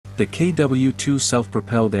The KW2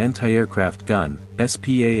 self-propelled anti-aircraft gun,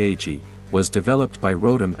 SPAAG, was developed by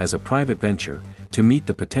Rotem as a private venture, to meet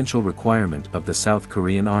the potential requirement of the South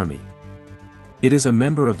Korean Army. It is a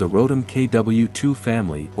member of the Rotem KW2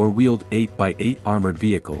 family or wheeled 8x8 armored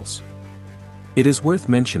vehicles. It is worth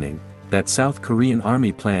mentioning that South Korean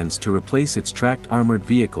Army plans to replace its tracked armored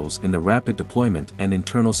vehicles in the rapid deployment and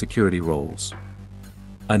internal security roles.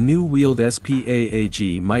 A new wheeled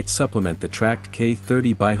SPAAG might supplement the tracked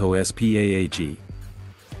K-30 BIHO SPAAG.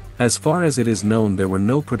 As far as it is known, there were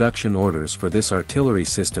no production orders for this artillery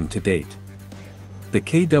system to date. The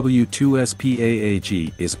KW2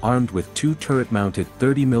 SPAAG is armed with two turret-mounted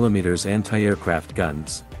 30mm anti-aircraft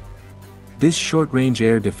guns. This short-range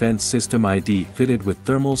air defense system ID fitted with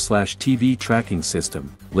thermal/TV tracking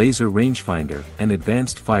system, laser rangefinder and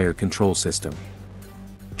advanced fire control system.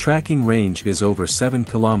 Tracking range is over 7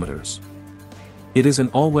 kilometers. It is an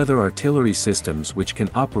all-weather artillery system which can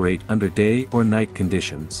operate under day or night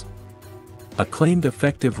conditions. A claimed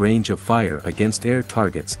effective range of fire against air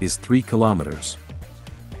targets is 3 kilometers.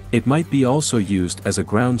 It might be also used as a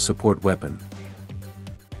ground support weapon.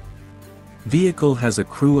 Vehicle has a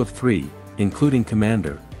crew of 3, including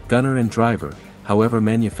commander, gunner and driver, however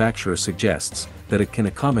manufacturer suggests that it can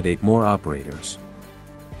accommodate more operators.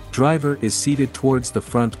 Driver is seated towards the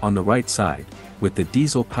front on the right side, with the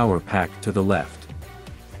diesel power pack to the left.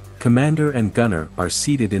 Commander and gunner are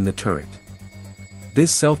seated in the turret.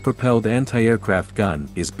 This self-propelled anti-aircraft gun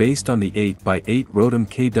is based on the 8x8 Rotem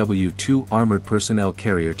KW2 armored personnel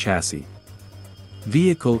carrier chassis.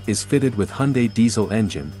 Vehicle is fitted with Hyundai diesel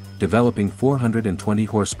engine, developing 420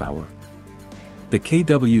 horsepower. The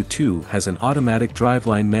KW2 has an automatic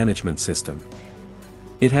driveline management system.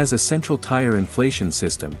 It has a central tire inflation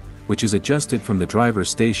system, which is adjusted from the driver's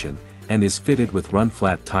station, and is fitted with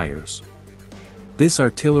run-flat tires. This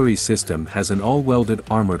artillery system has an all-welded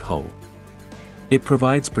armored hull. It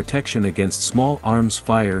provides protection against small arms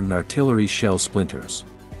fire and artillery shell splinters.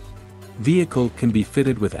 Vehicle can be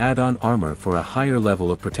fitted with add-on armor for a higher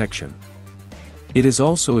level of protection. It is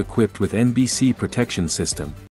also equipped with NBC protection system,